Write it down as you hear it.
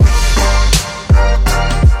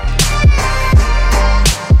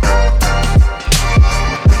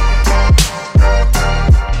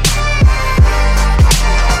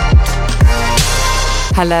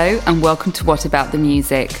Hello and welcome to What About the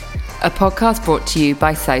Music, a podcast brought to you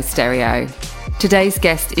by So Stereo. Today's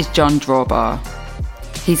guest is John Drawbar.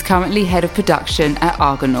 He's currently head of production at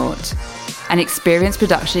Argonaut, an experienced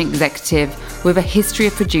production executive with a history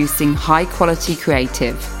of producing high-quality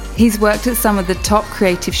creative. He's worked at some of the top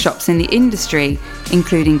creative shops in the industry,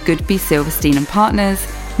 including Goodby Silverstein and Partners,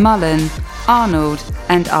 Mullen, Arnold,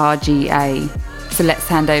 and RGA. So let's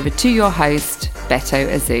hand over to your host, Beto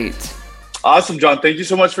Azout. Awesome, John. Thank you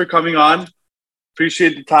so much for coming on.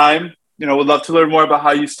 Appreciate the time. We'd love to learn more about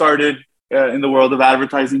how you started in the world of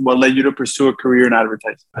advertising. What led you to pursue a career in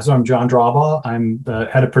advertising? So I'm John Drawbar. I'm the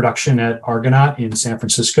head of production at Argonaut in San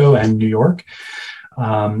Francisco and New York.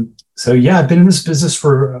 I've been in this business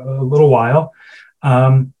for a little while.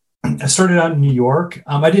 I started out in New York.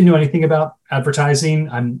 I didn't know anything about advertising.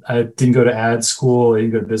 I didn't go to ad school. I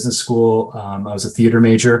didn't go to business school. I was a theater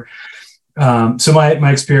major. So my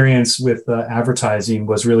experience with advertising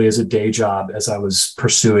was really as a day job as I was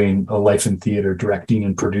pursuing a life in theater, directing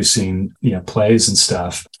and producing, plays and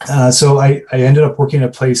stuff. So I ended up working at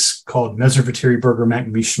a place called Mesner Viteri Berger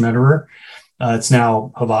Magnum Schmetterer. It's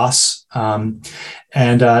now Havas.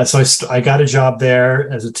 So I got a job there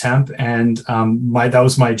as a temp, and that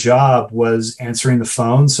was my job, was answering the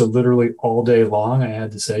phone. So literally all day long, I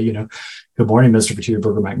had to say, good morning, Mesner Viteri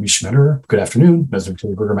Berger Magnum Schmetterer. Good afternoon, Mesner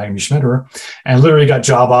Viteri Berger Magnum Schmetterer. And literally got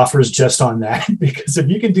job offers just on that, because if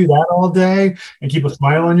you can do that all day and keep a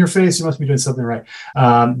smile on your face, you must be doing something right.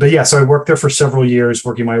 So I worked there for several years,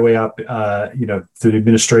 working my way up, through the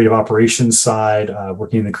administrative operations side,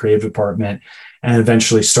 working in the creative department, and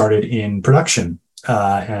eventually started in production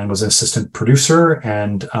and was an assistant producer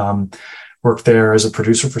and worked there as a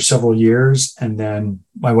producer for several years. And then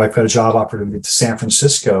my wife got a job opportunity to San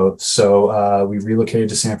Francisco. So we relocated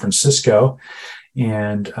to San Francisco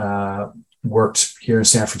and worked here in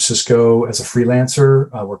San Francisco as a freelancer.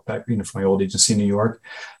 I worked back, for my old agency in New York,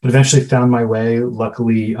 but eventually found my way.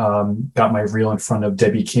 Luckily, got my reel in front of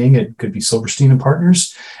Debbie King at Goodby Silverstein and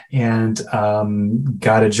Partners, and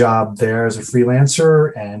got a job there as a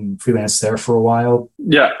freelancer and freelanced there for a while.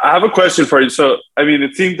 Yeah, I have a question for you. So,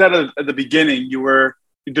 it seems that at the beginning you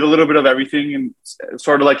did a little bit of everything and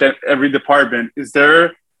sort of like every department. Is there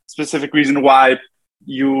a specific reason why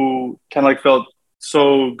you kind of felt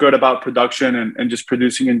so good about production and just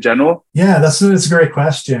producing in general? Yeah, that's a great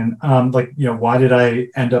question. Why did I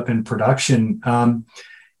end up in production? Kind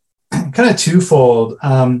of twofold.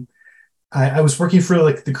 I was working for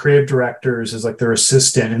the creative directors as their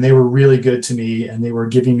assistant, and they were really good to me, and they were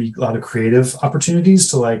giving me a lot of creative opportunities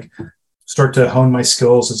to start to hone my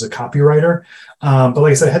skills as a copywriter. But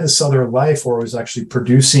like I said, I had this other life where I was actually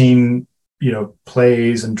producing,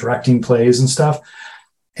 plays and directing plays and stuff.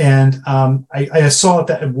 And I saw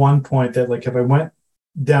that at one point that if I went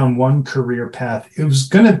down one career path, it was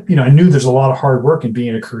gonna, I knew there's a lot of hard work in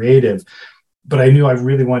being a creative, but I knew I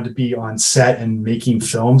really wanted to be on set and making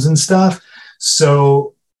films and stuff.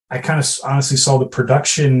 So I kind of honestly saw the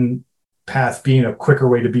production path being a quicker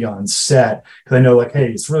way to be on set, because I know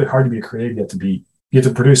hey, it's really hard to be a creative. You have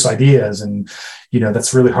to produce ideas, and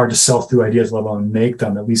that's really hard to sell through ideas, let alone make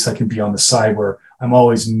them. At least I can be on the side where I'm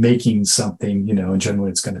always making something, and generally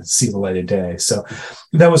it's going to see the light of day. So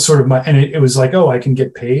that was sort of and it was I can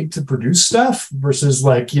get paid to produce stuff versus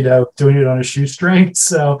doing it on a shoestring.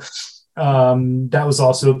 So that was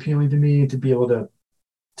also appealing to me, to be able to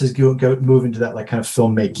go move into that kind of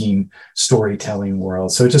filmmaking, storytelling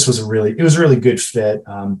world. So it just was a really good fit.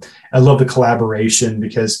 I love the collaboration,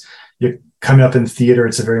 because you're coming up in theater,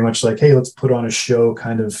 it's a very much hey, let's put on a show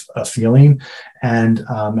kind of a feeling. And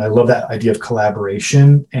I love that idea of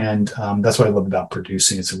collaboration. And that's what I love about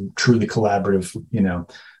producing. It's a truly collaborative,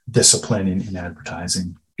 discipline in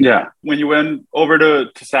advertising. Yeah. When you went over to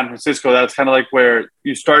San Francisco, that's kind of where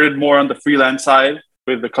you started more on the freelance side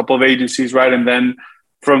with a couple of agencies, right? And then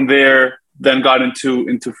from there, then got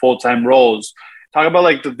into full-time roles. Talk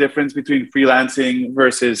about the difference between freelancing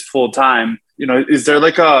versus full-time. Is there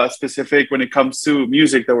a specific, when it comes to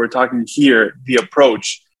music that we're talking here, the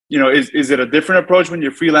approach, is it a different approach when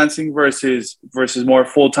you're freelancing versus more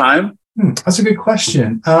full-time? That's a good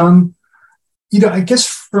question. I guess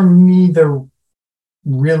for me, there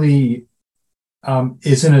really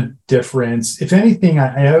isn't a difference. If anything,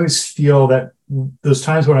 I always feel that those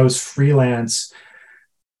times when I was freelance,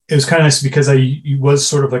 it was kind of nice because I was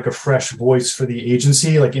sort of a fresh voice for the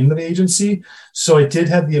agency, in the agency. So I did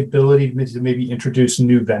have the ability to maybe introduce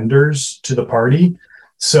new vendors to the party.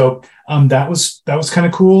 So that was kind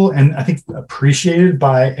of cool. And I think appreciated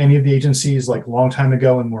by any of the agencies long time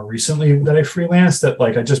ago and more recently that I freelanced, that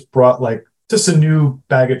I just brought just a new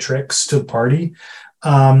bag of tricks to the party.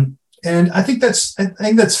 And I think that's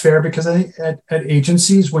fair, because I think at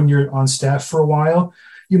agencies, when you're on staff for a while,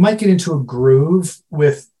 you might get into a groove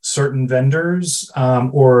with certain vendors,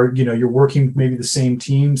 or you're working maybe the same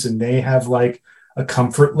teams and they have like a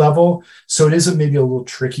comfort level. So it is maybe a little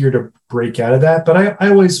trickier to break out of that. But I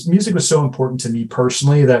always, music was so important to me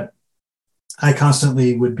personally that I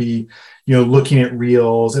constantly would be, looking at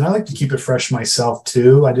reels, and I like to keep it fresh myself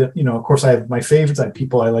too. I did, of course I have my favorites, I have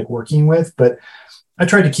people I like working with, but I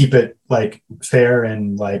try to keep it like fair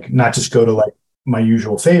and like not just go to like my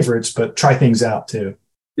usual favorites, but try things out too.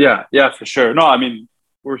 Yeah, for sure. No, I mean,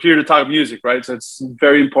 we're here to talk music, right? So it's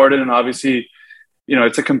very important. And obviously,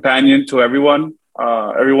 it's a companion to everyone.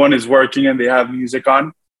 Everyone is working and they have music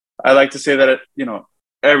on. I like to say that,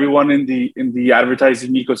 everyone in the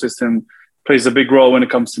advertising ecosystem plays a big role when it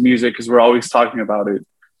comes to music, because we're always talking about it.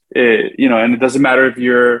 And it doesn't matter if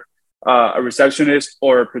you're a receptionist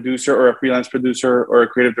or a producer or a freelance producer or a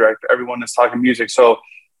creative director. Everyone is talking music. So,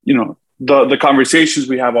 the conversations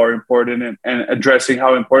we have are important, and addressing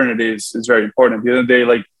how important it is very important. At the end of the day,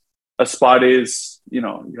 like a spot is, you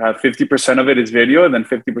have 50% of it is video and then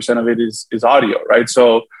 50% of it is audio, right?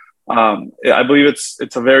 So I believe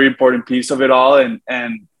it's a very important piece of it all.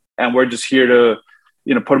 And we're just here to,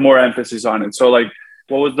 put more emphasis on it. So like,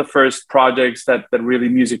 what was the first projects that really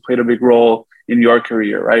music played a big role in your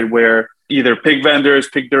career, right? Where either pick vendors,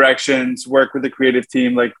 pick directions, work with the creative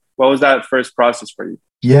team, like what was that first process for you?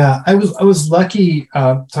 Yeah, I was lucky,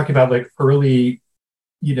 talking about like early,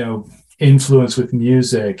 influence with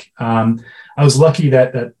music. I was lucky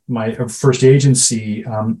that my first agency,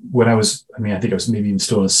 when I think I was maybe even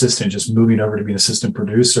still an assistant, just moving over to be an assistant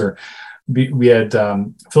producer. We had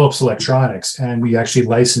Philips Electronics, and we actually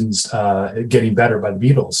licensed Getting Better by the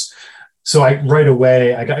Beatles. So I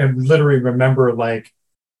literally remember like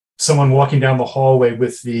someone walking down the hallway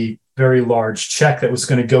with the very large check that was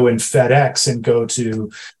going to go in FedEx and go to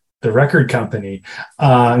the record company.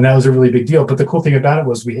 And that was a really big deal. But the cool thing about it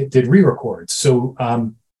was we did re-records. So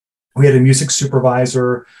we had a music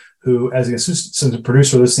supervisor who, as an assistant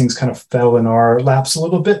producer, those things kind of fell in our laps a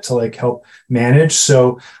little bit to like help manage.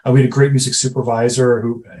 So we had a great music supervisor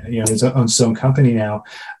who, owns his own company now,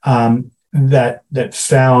 that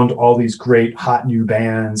found all these great hot new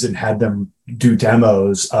bands and had them do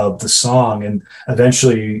demos of the song. And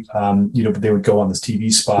eventually, they would go on these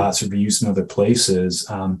TV spots or be used in other places.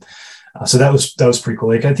 So that was pretty cool.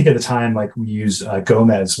 Like, I think at the time, like we used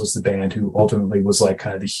Gomez was the band who ultimately was like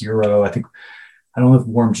kind of the hero. I don't know if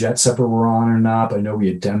Warm Jet Supper were on or not, but I know we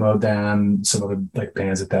had demoed them, some other like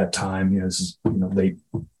bands at that time. This is late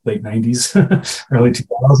 90s, early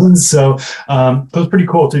 2000s. So it was pretty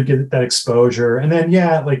cool to get that exposure. And then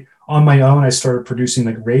like on my own, I started producing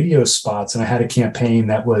like radio spots, and I had a campaign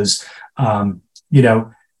that was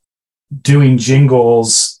doing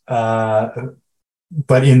jingles,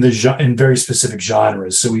 but in very specific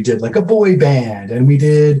genres. So we did like a boy band, and we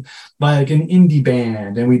did like an indie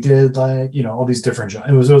band, and we did like, all these different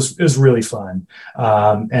genres. It was really fun.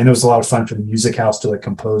 And it was a lot of fun for the music house to like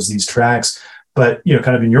compose these tracks, but,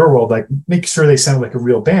 kind of in your world, like make sure they sound like a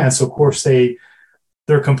real band. So of course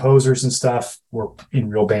their composers and stuff were in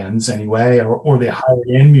real bands anyway, or they hired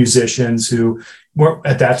in musicians who weren't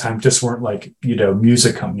at that time, just weren't like,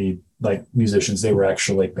 music company like musicians. They were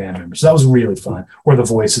actually like band members. So that was really fun. Or the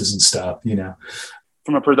voices and stuff,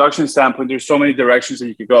 From a production standpoint, there's so many directions that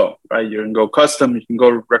you could go, right? You can go custom, you can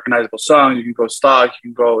go recognizable song, you can go stock, you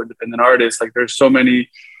can go independent artists. Like there's so many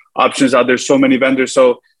options out there, so many vendors.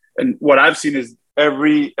 So, and what I've seen is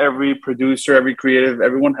every producer, every creative,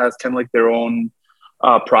 everyone has kind of like their own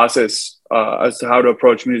process as to how to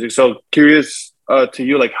approach music. So curious to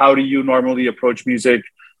you, like how do you normally approach music?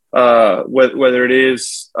 Whether it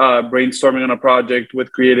is brainstorming on a project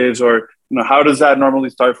with creatives, or how does that normally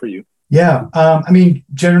start for you? Yeah,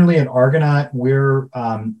 generally at Argonaut, we're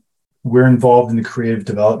involved in the creative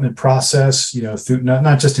development process, through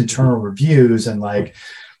not just internal reviews and like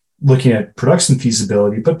looking at production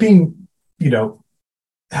feasibility, but being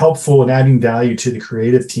helpful and adding value to the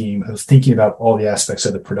creative team of thinking about all the aspects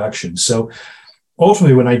of the production. So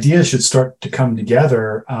ultimately, when ideas should start to come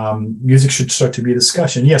together, music should start to be a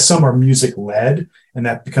discussion. Yes, some are music-led, and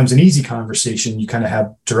that becomes an easy conversation. You kind of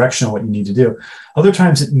have direction on what you need to do. Other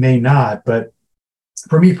times it may not, but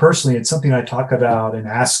for me personally, it's something I talk about and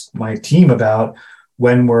ask my team about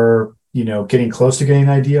when we're, getting close to getting an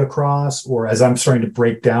idea across, or as I'm starting to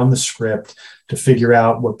break down the script to figure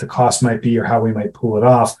out what the cost might be or how we might pull it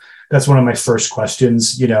off. That's one of my first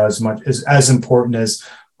questions, as important as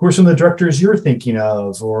who are some of the directors you're thinking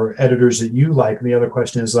of or editors that you like? And the other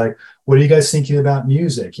question is like, what are you guys thinking about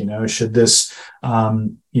music? Should this,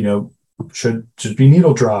 should be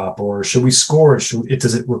needle drop, or should we score?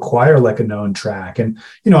 Does it require like a known track? And,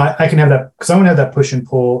 I can have that, because I want to have that push and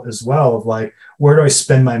pull as well of like, where do I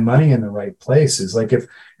spend my money in the right places? Like if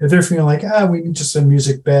they're feeling like, we need just a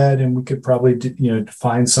music bed and we could probably,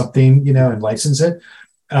 find something, and license it.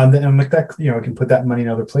 Then I'm like that, I can put that money in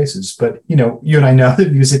other places. But, you and I know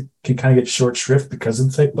that music can kind of get short shrift because of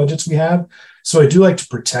the thick budgets we have. So I do like to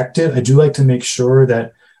protect it. I do like to make sure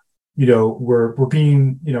that, we're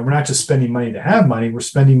being, we're not just spending money to have money, we're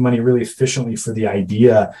spending money really efficiently for the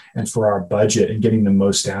idea and for our budget and getting the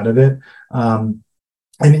most out of it. And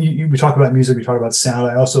we talk about music, we talk about sound.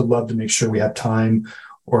 I also love to make sure we have time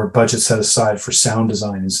or budget set aside for sound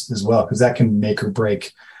design as well, because that can make or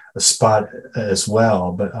break a spot as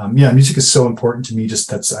well. But music is so important to me.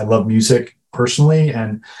 I love music personally,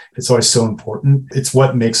 and it's always so important. It's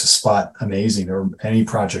what makes a spot amazing, or any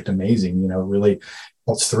project amazing, really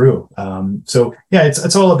pulls through.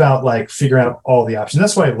 It's all about like figuring out all the options.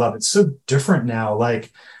 That's why I love it. It's so different now.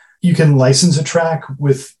 Like you can license a track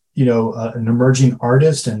with, an emerging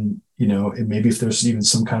artist, and, maybe if there's even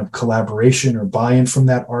some kind of collaboration or buy-in from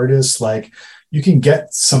that artist, like you can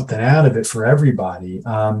get something out of it for everybody.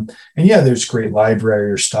 There's great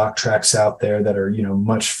library or stock tracks out there that are,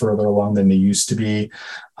 much further along than they used to be.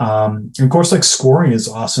 And of course, like scoring is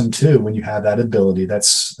awesome too. When you have that ability,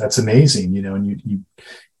 that's amazing, and you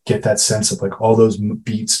get that sense of like all those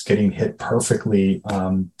beats getting hit perfectly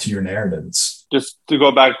to your narratives. Just to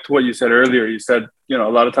go back to what you said earlier, you said, a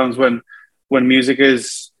lot of times when music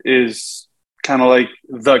is kind of like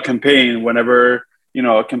the campaign, whenever,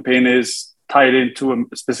 a campaign is tied into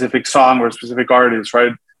a specific song or a specific artist,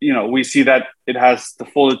 right? We see that it has the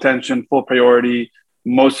full attention, full priority.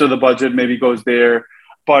 Most of the budget maybe goes there.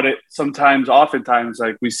 But oftentimes,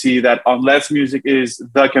 like we see that unless music is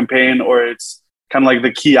the campaign or it's kind of like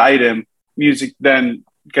the key item, music then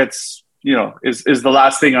gets, is the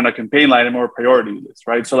last thing on a campaign item or priority list,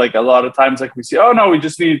 right? So like a lot of times, like we see, we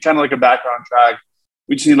just need kind of like a background track.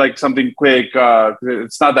 We just need like something quick.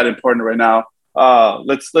 It's not that important right now.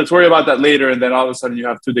 Let's worry about that later. And then all of a sudden you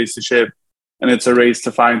have 2 days to ship, and it's a race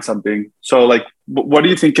to find something. So like, what do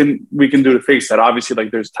you think we can do to fix that? Obviously,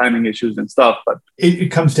 like there's timing issues and stuff, but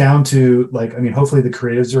it comes down to like, hopefully the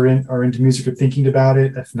creatives are into music or thinking about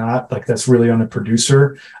it. If not, like that's really on a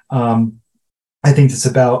producer. I think it's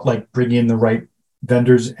about like bringing in the right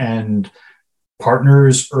vendors and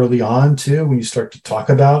partners early on too, when you start to talk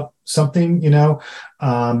about something, I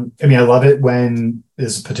love it when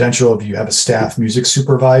there's a potential of you have a staff music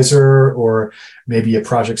supervisor, or maybe a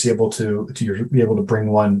project's able to be able to bring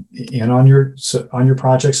one in on your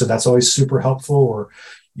project. So that's always super helpful. Or,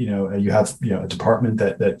 you have, a department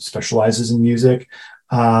that specializes in music.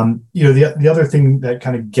 The other thing that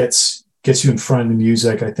kind of gets you in front of the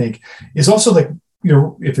music, I think, is also like,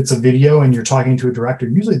 if it's a video and you're talking to a director,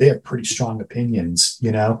 usually they have pretty strong opinions,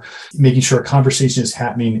 making sure a conversation is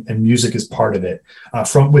happening and music is part of it,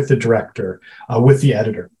 with the director, with the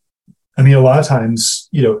editor. A lot of times,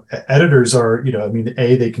 editors are,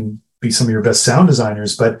 they can be some of your best sound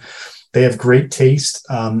designers, but they have great taste.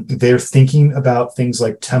 They're thinking about things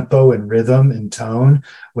like tempo and rhythm and tone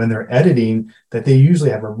when they're editing, that they usually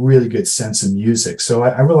have a really good sense of music. So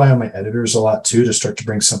I rely on my editors a lot too, to start to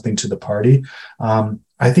bring something to the party.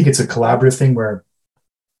 I think it's a collaborative thing where,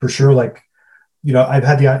 for sure, like, I've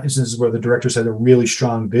had the instances where the directors had a really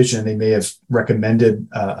strong vision. They may have recommended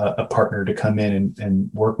a partner to come in and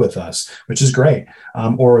work with us, which is great.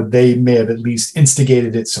 Or they may have at least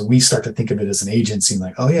instigated it. So we start to think of it as an agency,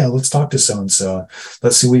 like, oh yeah, let's talk to so-and-so.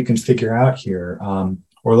 Let's see what we can figure out here.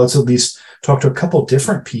 Or let's at least talk to a couple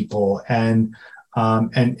different people. And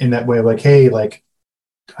in that way, like, hey, like,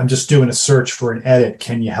 I'm just doing a search for an edit.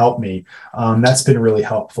 Can you help me? That's been really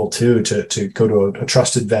helpful too, to go to a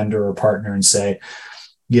trusted vendor or partner and say,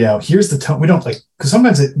 here's the tone. We don't like, because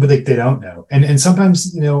sometimes they don't know. And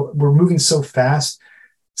sometimes, we're moving so fast.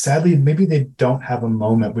 Sadly, maybe they don't have a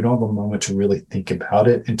moment. We don't have a moment to really think about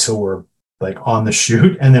it until we're like on the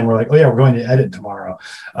shoot. And then we're like, oh yeah, we're going to edit tomorrow.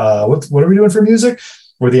 What are we doing for music?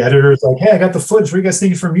 Where the editor is like, hey, I got the footage. What are you guys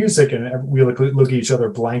thinking for music? And we look at each other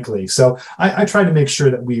blankly. So I try to make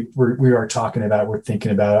sure that we are talking about it. We're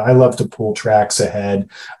thinking about it. I love to pull tracks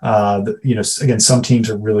ahead. Again, some teams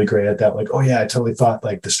are really great at that. Like, oh yeah, I totally thought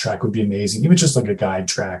like this track would be amazing. Even just like a guide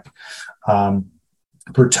track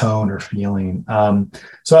for tone or feeling.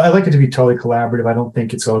 So I like it to be totally collaborative. I don't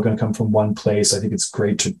think it's all going to come from one place. I think it's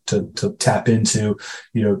great to tap into,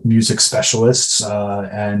 music specialists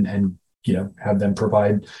and have them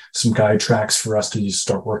provide some guide tracks for us to just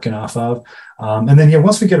start working off of. And then,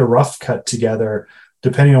 once we get a rough cut together,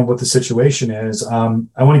 depending on what the situation is, I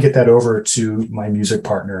want to get that over to my music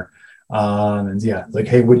partner. And yeah, like,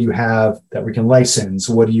 hey, what do you have that we can license?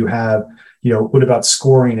 What do you have? What about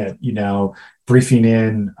scoring it? Briefing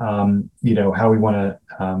in, how we want to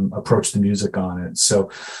approach the music on it. So,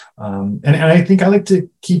 and I think I like to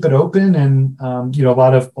keep it open. And a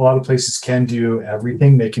lot of places can do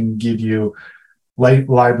everything. They can give you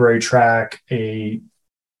library track, a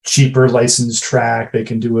cheaper licensed track. They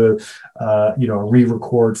can do a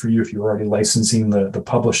re-record for you if you're already licensing the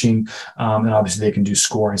publishing, and obviously they can do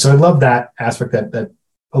scoring. So I love that aspect that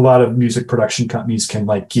a lot of music production companies can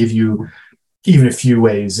like give you even a few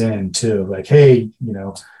ways in too. Like, hey,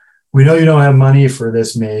 we know you don't have money for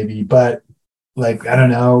this maybe, but like, I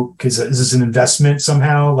don't know, because is this an investment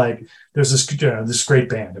somehow? Like there's this great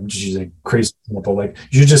band. I'm just using a crazy example. Like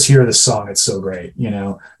you just hear this song. It's so great.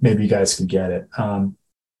 Maybe you guys can get it. Yeah,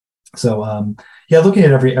 looking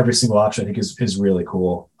at every single option, I think is really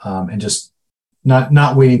cool. And just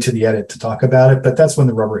not waiting to the edit to talk about it, but that's when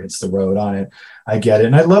the rubber hits the road on it. I get it.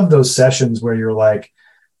 And I love those sessions where you're like,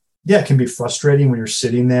 yeah, it can be frustrating when you're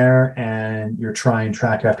sitting there and you're trying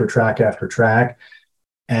track after track after track.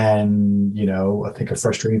 And, I think a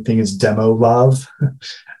frustrating thing is demo love,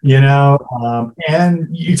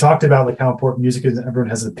 and you talked about like how important music is and everyone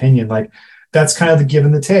has an opinion. Like that's kind of the give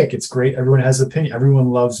and the take. It's great. Everyone has an opinion.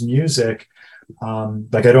 Everyone loves music.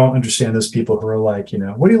 Like I don't understand those people who are like,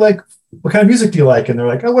 what do you like? What kind of music do you like? And they're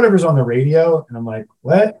like, oh, whatever's on the radio. And I'm like,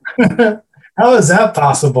 what? How is that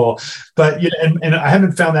possible? But and I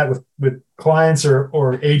haven't found that with clients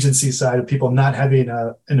or agency side of people not having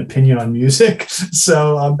an opinion on music.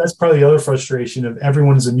 So that's probably the other frustration of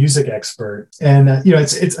everyone is a music expert. And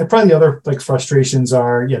it's probably the other like frustrations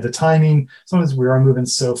are the timing. Sometimes we are moving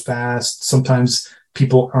so fast. Sometimes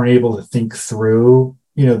people aren't able to think through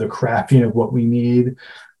the crafting of what we need.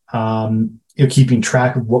 Keeping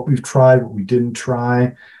track of what we've tried, what we didn't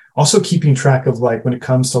try. Also keeping track of like when it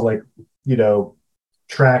comes to like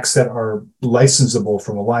tracks that are licensable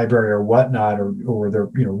from a library or whatnot, or they're,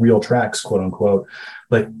 real tracks, quote unquote,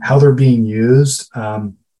 like how they're being used.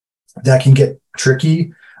 That can get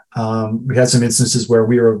tricky. We had some instances where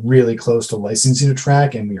we were really close to licensing a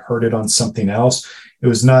track and we heard it on something else. It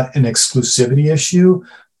was not an exclusivity issue,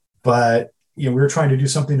 but, we were trying to do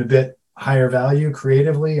something a bit higher value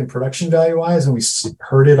creatively and production value wise, and we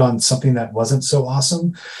heard it on something that wasn't so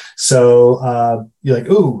awesome. So you're like,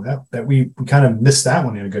 ooh, that we kind of missed that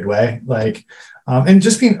one in a good way. Like, and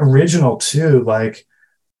just being original too. Like,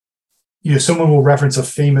 someone will reference a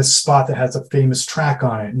famous spot that has a famous track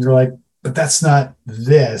on it, and you're like, but that's not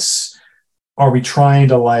this. Are we trying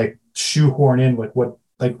to like shoehorn in like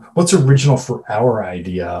what's original for our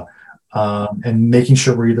idea, and making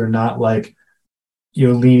sure we're either not like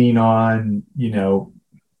leaning on,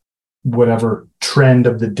 whatever trend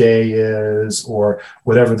of the day is, or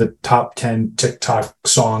whatever the top 10 TikTok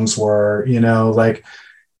songs were, and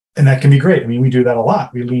that can be great. I mean, we do that a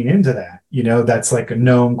lot. We lean into that, that's like a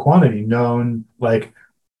known quantity, known like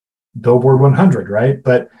Billboard 100, right?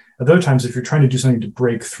 But at other times, if you're trying to do something to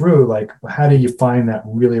break through, like how do you find that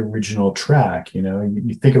really original track?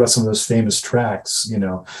 You think about some of those famous tracks,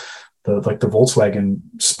 the Volkswagen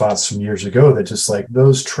spots from years ago that just like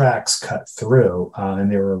those tracks cut through,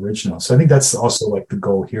 and they were original. So I think that's also like the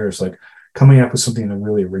goal here is like coming up with something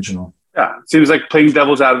really original. Yeah, it seems like playing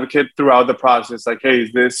devil's advocate throughout the process. Like, hey,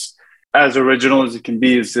 is this as original as it can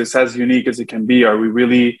be? Is this as unique as it can be? Are we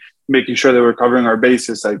really making sure that we're covering our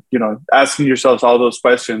bases? Like, asking yourselves all those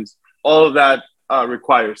questions. All of that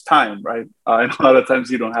requires time, right? And a lot of times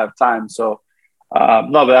you don't have time. So,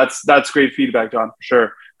 no, but that's great feedback, John, for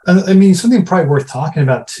sure. I mean, something probably worth talking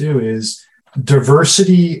about too is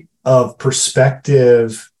diversity of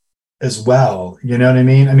perspective as well. You know what I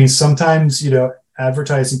mean? I mean, sometimes,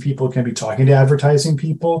 advertising people can be talking to advertising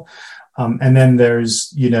people. And then there's,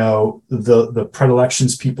 the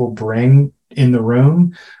predilections people bring in the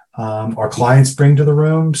room, our clients bring to the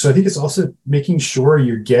room. So I think it's also making sure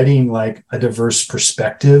you're getting like a diverse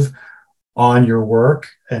perspective on your work,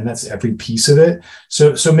 and that's every piece of it.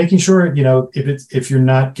 So making sure, if you're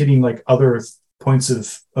not getting like other points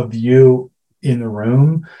of view in the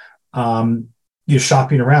room, you're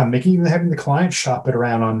shopping around, having the client shop it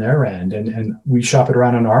around on their end, and we shop it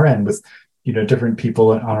around on our end with, different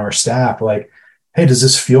people on our staff. Like, hey, does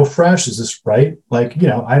this feel fresh? Is this right? Like,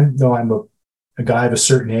 I know I'm a guy of a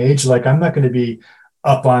certain age. Like, I'm not going to be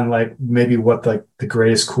up on like maybe what like the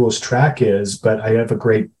greatest, coolest track is, but I have a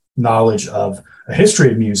great knowledge of a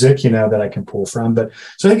history of music, that I can pull from. But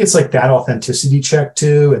so I think it's like that authenticity check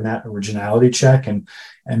too, and that originality check, and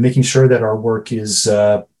making sure that our work is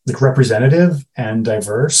like representative and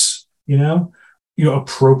diverse,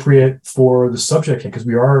 appropriate for the subject, because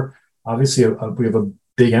we are obviously we have a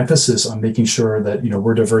big emphasis on making sure that,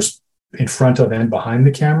 we're diverse in front of and behind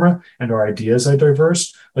the camera, and our ideas are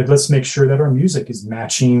diverse. Like, let's make sure that our music is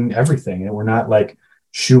matching everything, and we're not like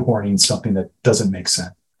shoehorning something that doesn't make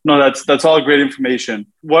sense. No, that's all great information.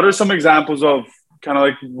 What are some examples of kind of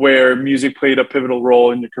like where music played a pivotal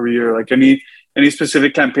role in your career? Like any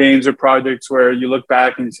specific campaigns or projects where you look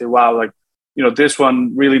back and you say, wow, like, this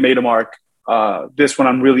one really made a mark. This one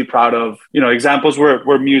I'm really proud of. Examples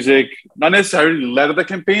where music not necessarily led the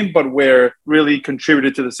campaign, but where really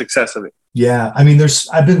contributed to the success of it. Yeah. I mean,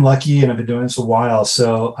 I've been lucky and I've been doing this a while.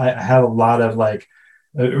 So I have a lot of like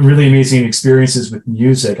really amazing experiences with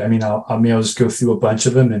music. I mean, I'll just go through a bunch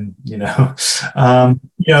of them, and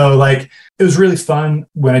like it was really fun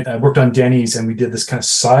when I worked on Denny's, and we did this kind of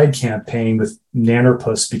side campaign with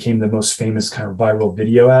Nannerpuss, became the most famous kind of viral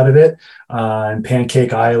video out of it, and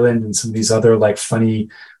Pancake Island and some of these other like funny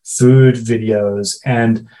food videos.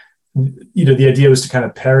 And the idea was to kind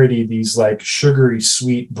of parody these like sugary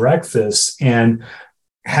sweet breakfasts, and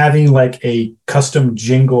having like a custom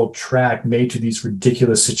jingle track made to these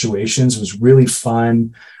ridiculous situations was really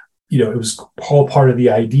fun. It was all part of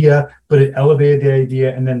the idea, but it elevated the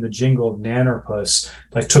idea. And then the jingle of Nannerpuss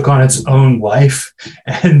like took on its own life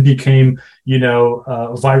and became,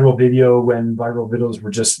 a viral video when viral videos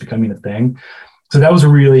were just becoming a thing. So that was a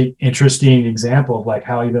really interesting example of like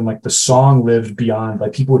how even like the song lived beyond,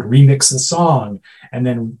 like people would remix the song and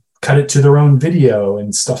then cut it to their own video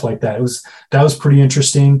and stuff like that. That was pretty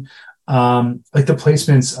interesting. Like the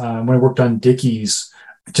placements, when I worked on Dickies,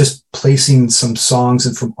 just placing some songs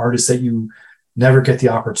and from artists that you never get the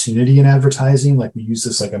opportunity in advertising. Like we used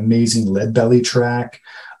this like amazing Leadbelly track,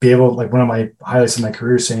 like one of my highlights of my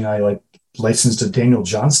career, saying I like licensed a Daniel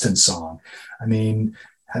Johnston song. I mean,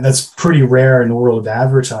 and that's pretty rare in the world of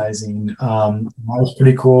advertising. That was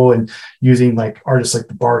pretty cool. And using like artists like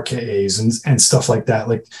the Bar-Kays and stuff like that,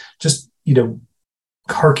 like just,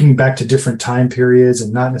 harkening back to different time periods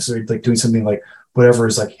and not necessarily like doing something like whatever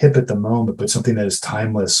is like hip at the moment, but something that is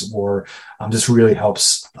timeless or just really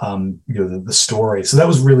helps, the story. So that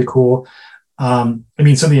was really cool. I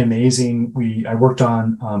mean, something amazing. I worked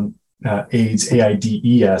on, AIDS,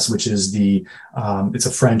 AIDS, which is it's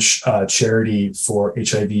a French charity for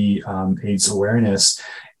HIV AIDS awareness.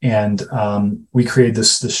 And we created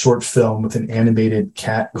this short film with an animated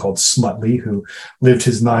cat called Smutly, who lived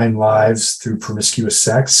his 9 lives through promiscuous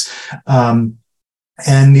sex.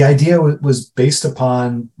 And the idea was based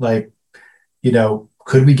upon like,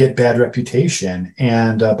 could we get bad reputation?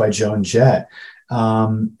 And by Joan Jett.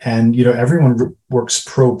 And, everyone works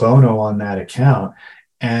pro bono on that account.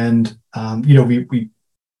 And, we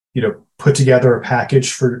put together a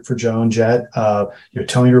package for Joan Jett,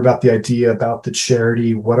 telling her about the idea, about the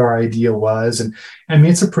charity, what our idea was. And I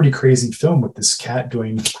mean, it's a pretty crazy film with this cat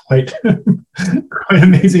doing quite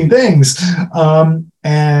amazing things.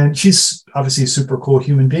 And she's obviously a super cool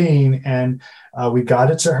human being. And we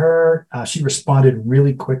got it to her. She responded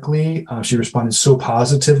really quickly. She responded so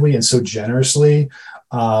positively and so generously.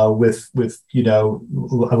 With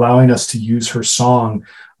allowing us to use her song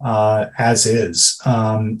as is,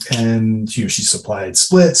 and she supplied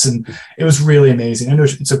splits, and it was really amazing. I know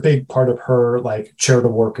it's a big part of her like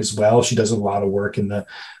charitable work as well. She does a lot of work in the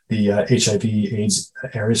HIV/AIDS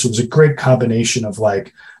area, so it was a great combination of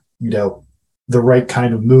like the right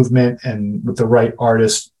kind of movement and with the right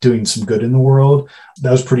artist doing some good in the world.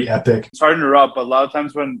 That was pretty epic. Sorry to interrupt, but a lot of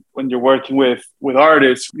times when you're working with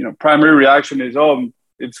artists, primary reaction is,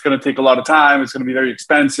 it's going to take a lot of time. It's going to be very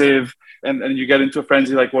expensive. And you get into a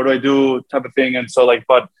frenzy, like, what do I do type of thing. And so like,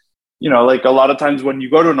 but, like a lot of times when you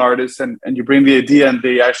go to an artist and you bring the idea and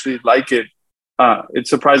they actually like it,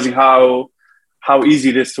 it's surprising how easy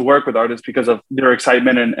it is to work with artists because of their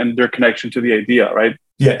excitement and their connection to the idea, right?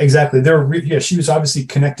 Yeah, exactly. She was obviously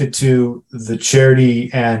connected to the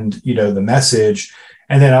charity and, the message.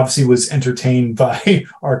 And then obviously was entertained by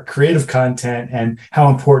our creative content and how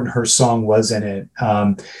important her song was in it.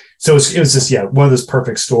 So it was just, one of those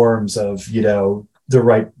perfect storms of, the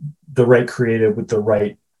right creative with the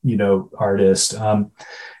right, artist. When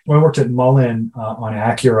I worked at Mullen on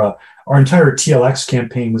Acura, our entire TLX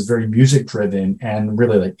campaign was very music driven, and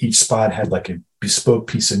really like each spot had like a bespoke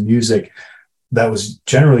piece of music that was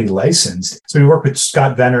generally licensed. So we worked with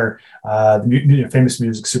Scott Venner, the famous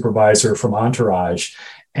music supervisor from Entourage,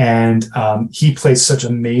 and he plays such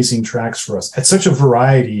amazing tracks for us at such a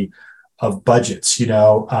variety of budgets. We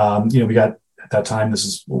got at that time, this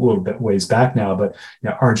is a little bit ways back now, but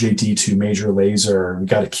RJD2, Major Lazer, we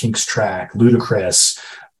got a Kinks track, Ludacris,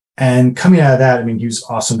 and coming out of that, I mean, he was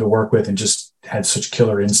awesome to work with and just had such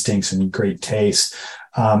killer instincts and great taste.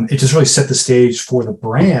 it just really set the stage for the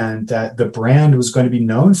brand, that the brand was going to be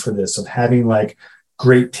known for this, of having like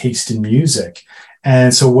great taste in music.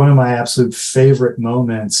 And so one of my absolute favorite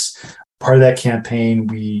moments, part of that campaign,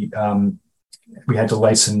 we had to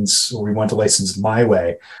license, or we wanted to license My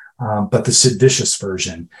Way, but the Sid Vicious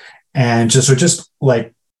version. And just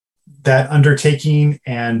like that undertaking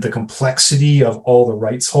and the complexity of all the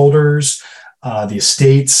rights holders, the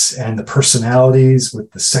estates and the personalities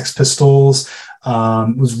with the Sex Pistols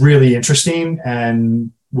was really interesting.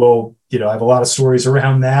 And I have a lot of stories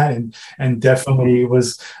around that, and definitely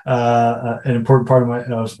was an important part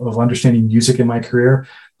of understanding music in my career.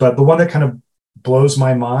 But the one that kind of blows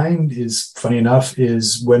my mind is, funny enough,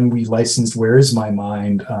 is when we licensed "Where Is My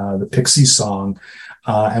Mind," the Pixies song,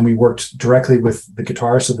 and we worked directly with the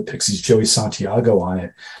guitarist of the Pixies, Joey Santiago, on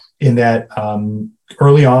it. In that,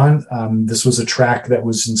 early on, this was a track that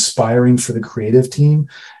was inspiring for the creative team,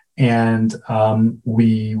 and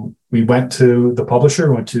we went to the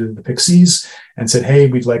publisher, went to the Pixies, and said, "Hey,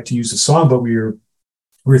 we'd like to use the song, but we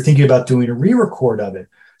were thinking about doing a re-record of it."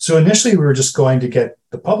 So initially, we were just going to get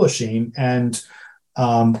the publishing, and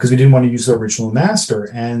because we didn't want to use the original master,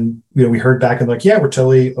 and we heard back and like, "Yeah, we're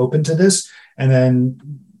totally open to this." And then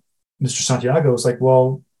Mr. Santiago was like,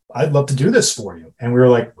 "Well, I'd love to do this for you." And we were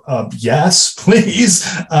like, "Yes, please."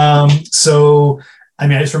 So, I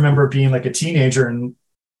just remember being like a teenager and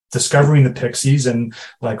discovering the Pixies and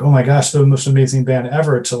like, oh my gosh, they're the most amazing band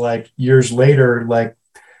ever, to like years later, like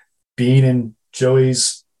being in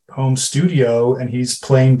Joey's home studio and he's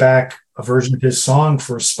playing back a version of his song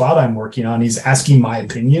for a spot I'm working on. He's asking my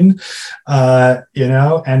opinion, and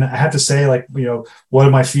I have to say, like, one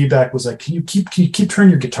of my feedback was like, can you keep turning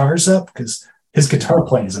your guitars up? Because his guitar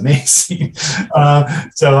playing is amazing.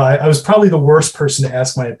 So I was probably the worst person to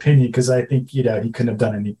ask my opinion, because I think, he couldn't have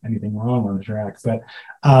done anything wrong on the track. But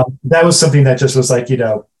that was something that just was like,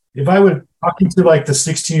 if I would talking to like the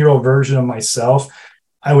 16-year-old version of myself,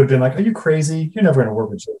 I would have been like, "Are you crazy? You're never going to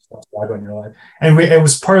work with Joe Santiago in your life." And it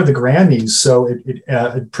was part of the Grammys. So it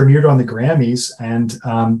premiered on the Grammys. And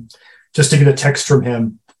just to get a text from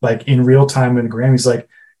him, like in real time in the Grammys, like,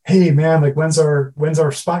 "Hey man, like when's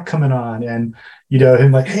our spot coming on?" And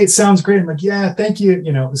him like, "Hey, it sounds great." I'm like, "Yeah, thank you."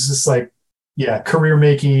 It was just like, yeah, career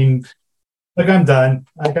making. Like, I'm done.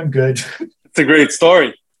 Like, I'm good. It's a great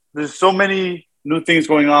story. There's so many new things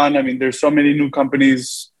going on. There's so many new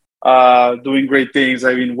companies doing great things.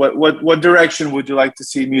 What direction would you like to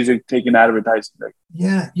see music taken advertising?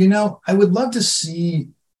 Yeah, I would love to see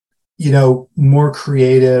more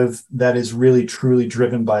creative that is really truly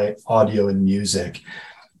driven by audio and music,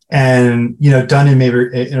 and done in maybe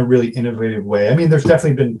in a really innovative way. There's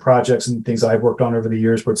definitely been projects and things I've worked on over the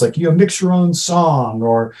years where it's like mix your own song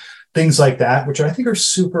or things like that, which I think are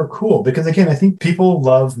super cool, because again, I think people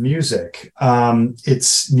love music.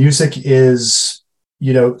 Music is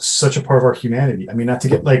such a part of our humanity. Not to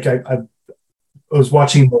get like, I was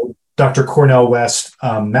watching the Dr. Cornel West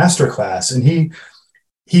masterclass, and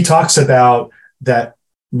he talks about that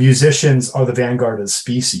musicians are the vanguard of the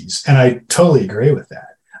species. And I totally agree with that.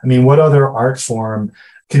 What other art form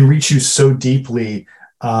can reach you so deeply,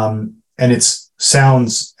 and it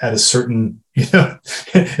sounds at a certain,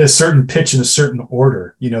 a certain pitch in a certain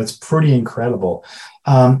order? It's pretty incredible.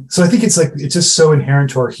 So I think it's just so inherent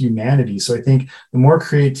to our humanity. So I think the more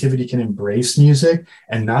creativity can embrace music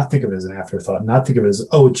and not think of it as an afterthought, not think of it as,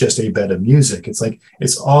 just a bit of music. It's like,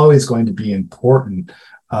 it's always going to be important.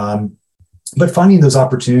 But finding those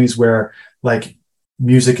opportunities where like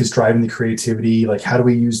music is driving the creativity, like how do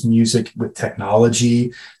we use music with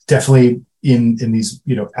technology? Definitely in these,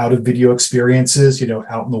 out of video experiences,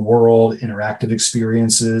 out in the world, interactive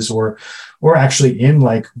experiences, or actually in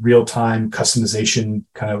like real-time customization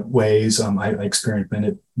kind of ways. I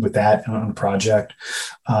experimented with that on a project.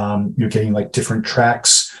 You're getting like different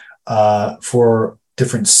tracks for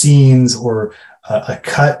different scenes, or a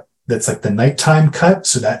cut that's like the nighttime cut.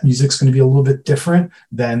 So that music's going to be a little bit different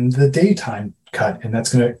than the daytime cut. And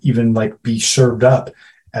that's going to even like be served up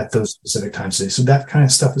at those specific times today. So that kind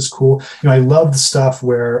of stuff is cool. I love the stuff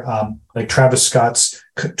where like Travis Scott's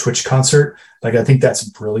Twitch concert, like I think that's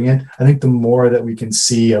brilliant. I think the more that we can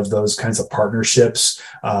see of those kinds of partnerships,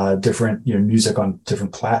 different, music on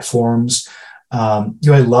different platforms. I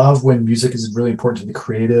love when music is really important to the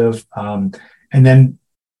creative, and then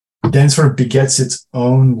sort of begets its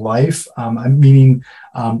own life. Meaning,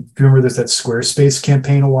 if you remember there's that Squarespace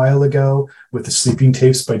campaign a while ago with the sleeping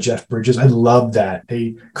tapes by Jeff Bridges. I love that.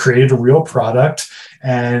 They created a real product,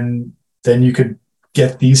 and then you could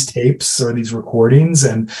get these tapes or these recordings.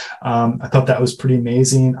 And I thought that was pretty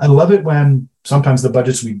amazing. I love it when sometimes the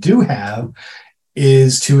budgets we do have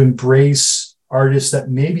is to embrace artists that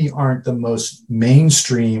maybe aren't the most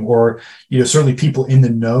mainstream, or, certainly people in the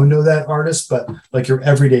know that artist, but like your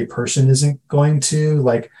everyday person isn't going to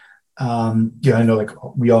like, I know, like,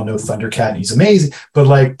 we all know Thundercat and he's amazing, but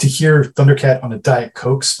like to hear Thundercat on a Diet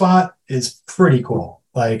Coke spot is pretty cool.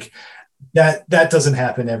 Like that doesn't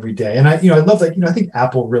happen every day. And I love that, I think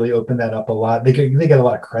Apple really opened that up a lot. They get a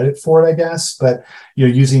lot of credit for it, I guess, but,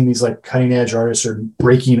 using these like cutting edge artists or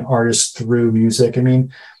breaking artists through music. I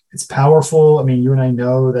mean, it's powerful. I mean, you and I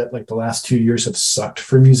know that like the last 2 years have sucked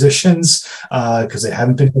for musicians because they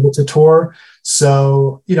haven't been able to tour.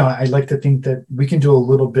 So, I like to think that we can do a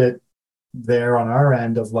little bit there on our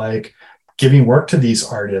end of like giving work to these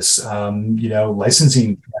artists,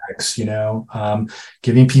 licensing tracks,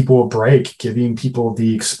 giving people a break, giving people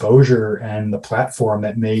the exposure and the platform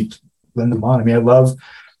that may lend them on. I mean, I love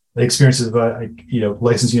the experiences of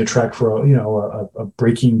licensing a track for a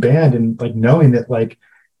breaking band, and like knowing that like,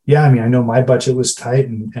 yeah, I mean, I know my budget was tight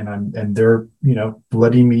and they're,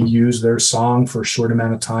 letting me use their song for a short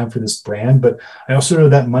amount of time for this brand. But I also know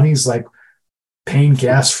that money's like paying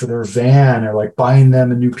gas for their van or like buying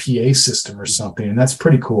them a new PA system or something. And that's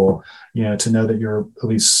pretty cool, to know that you're at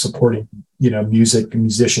least supporting, music and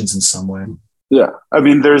musicians in some way. Yeah. I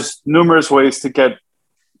mean, there's numerous ways to get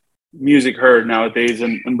music heard nowadays,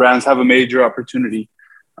 and brands have a major opportunity.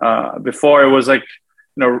 Before it was like,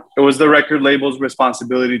 it was the record label's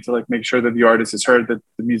responsibility to like make sure that the artist is heard, that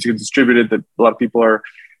the music is distributed, that a lot of people are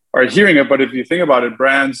hearing it. But if you think about it,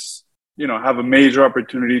 brands, have a major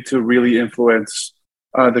opportunity to really influence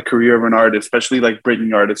the career of an artist, especially like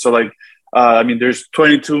breaking artists. So like, there's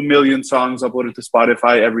 22 million songs uploaded to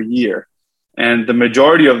Spotify every year. And the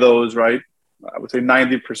majority of those, right, I would say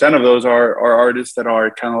 90% of those are artists that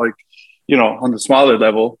are kind of like, on the smaller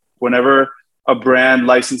level. Whenever a brand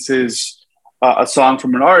licenses a song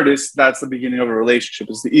from an artist, that's the beginning of a relationship.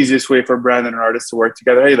 It's the easiest way for a brand and an artist to work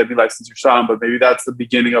together. Hey, let me license your song, but maybe that's the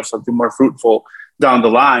beginning of something more fruitful down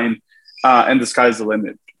the line. And the sky's the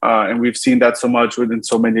limit. And we've seen that so much within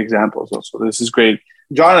so many examples also. This is great.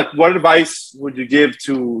 John, what advice would you give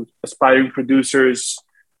to aspiring producers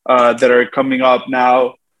that are coming up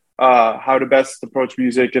now, how to best approach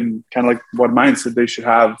music and kind of like what mindset they should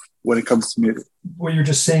have when it comes to music? What you're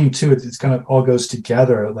just saying too, it's kind of all goes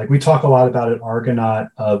together. Like we talk a lot about at Argonaut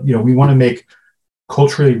of, we want to make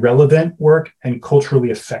culturally relevant work and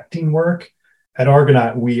culturally affecting work. At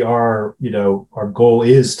Argonaut, we are, our goal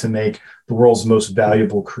is to make the world's most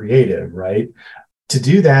valuable creative, right? To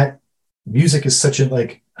do that, music is such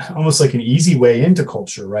almost like an easy way into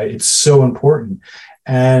culture, right? It's so important.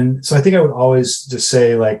 And so I think I would always just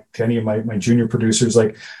say, like, to any of my junior producers,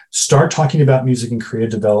 like, start talking about music and creative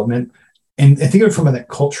development and think of it from that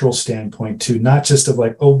cultural standpoint too, not just of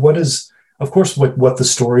like, oh, of course, what the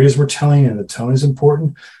story is we're telling and the tone is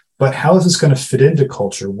important, but how is this going to fit into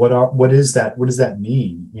culture? What is that? What does that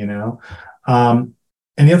mean? And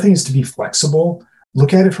the other thing is to be flexible.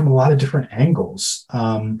 Look at it from a lot of different angles.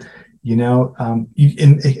 And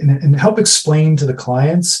help explain to the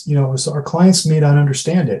clients. So our clients may not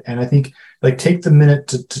understand it, and I think like take the minute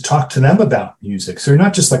to talk to them about music. So you're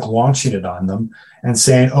not just like launching it on them and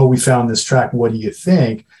saying, "Oh, we found this track. What do you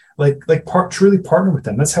think?" Truly partner with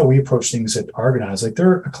them. That's how we approach things at Argonaut. Like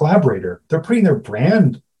they're a collaborator. They're putting their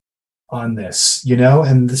brand on this,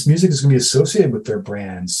 and this music is going to be associated with their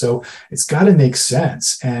brand. So it's got to make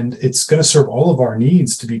sense, and it's going to serve all of our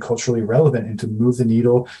needs to be culturally relevant and to move the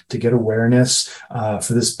needle, to get awareness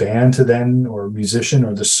for this band to then, or musician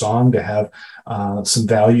or the song to have some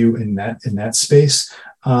value in that space.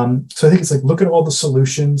 So I think it's like, look at all the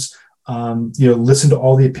solutions, listen to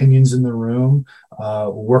all the opinions in the room,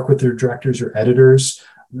 work with their directors or editors.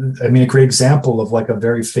 I mean, a great example of like a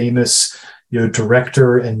very famous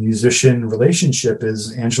director and musician relationship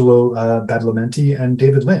is Angelo Badalamenti and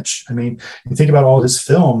David Lynch. I mean, you think about all his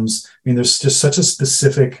films, I mean, there's just such a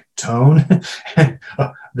specific tone.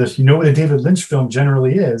 You know what a David Lynch film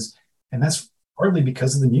generally is, and that's partly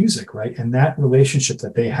because of the music, right? And that relationship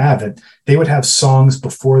that they have, and they would have songs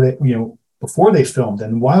before they filmed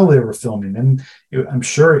and while they were filming. And I'm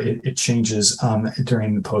sure it changes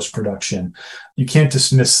during the post-production. You can't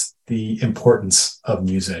dismiss the importance of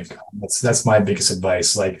music. That's my biggest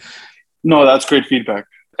advice. No, that's great feedback.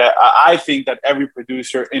 I think that every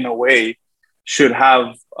producer in a way should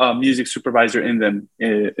have a music supervisor in them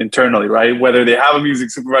internally, right? Whether they have a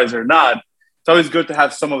music supervisor or not, it's always good to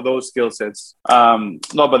have some of those skill sets.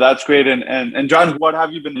 But that's great. And John, what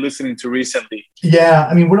have you been listening to recently? Yeah,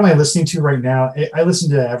 I mean, what am I listening to right now? I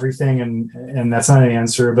listen to everything, and that's not an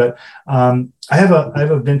answer. But I have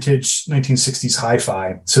a vintage 1960s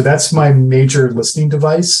hi-fi, so that's my major listening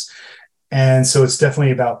device. And so it's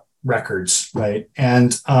definitely about records, right?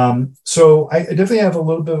 And so I definitely have a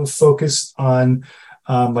little bit of a focus on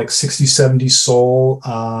like 60s, 70s soul.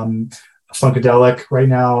 Funkadelic right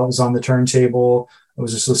now is on the turntable. I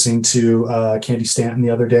was just listening to Candy Stanton the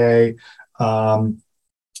other day. I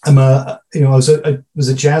was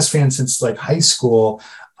a jazz fan since like high school.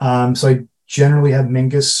 So I generally have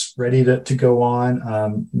Mingus ready to go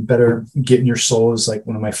on. Better Get in Your Soul is like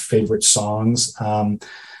one of my favorite songs. We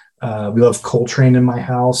love Coltrane in my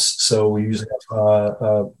house, so we usually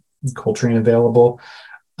have Coltrane available.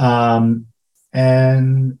 And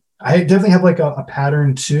I definitely have like a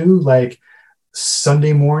pattern too, like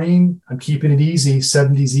Sunday morning, I'm keeping it easy,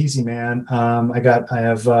 70s easy, man. I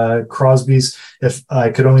have Crosby's If I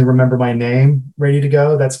Could Only Remember My Name ready to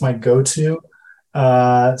go. That's my go-to.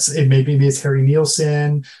 So it maybe it's Harry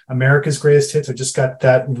Nilsson, America's Greatest Hits. I just got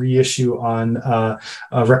that reissue on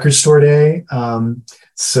Record Store Day.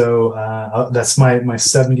 So that's my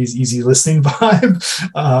 70s easy listening vibe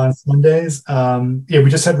on Sundays. We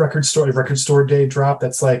just had Record Store Day drop.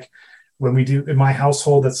 That's like when we do in my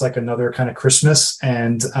household, that's like another kind of Christmas.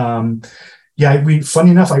 And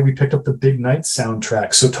funny enough, we picked up the Big Night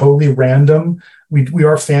soundtrack. So totally random. We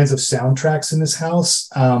are fans of soundtracks in this house,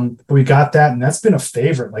 but we got that, and that's been a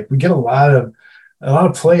favorite. Like we get a lot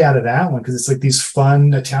of play out of that one because it's like these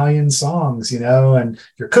fun Italian songs, and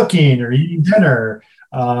you're cooking or eating dinner.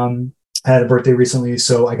 I had a birthday recently,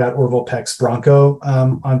 so I got Orville Peck's Bronco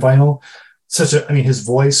on vinyl. His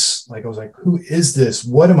voice, like I was like, who is this?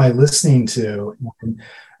 What am I listening to? And,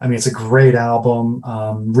 it's a great album.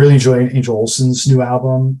 Really enjoying Angel Olsen's new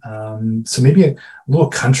album. So maybe a little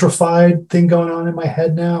countrified thing going on in my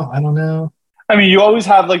head now. I don't know. You always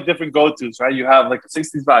have like different go-tos, right? You have like a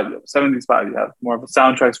 60s vibe, you have a 70s vibe, you have more of a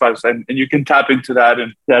soundtracks vibe, and you can tap into that.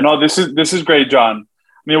 And this is great, John.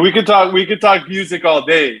 We could talk music all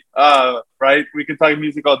day, right? We could talk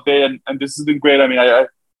music all day, and this has been great. I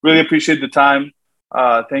really appreciate the time.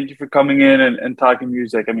 Thank you for coming in and talking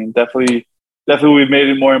music. Definitely we've made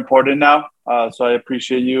it more important now. So I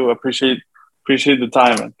appreciate you. Appreciate the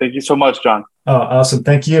time. And thank you so much, John. Oh, awesome.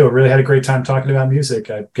 Thank you. I really had a great time talking about music.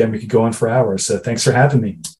 Again, we could go on for hours. So thanks for having me.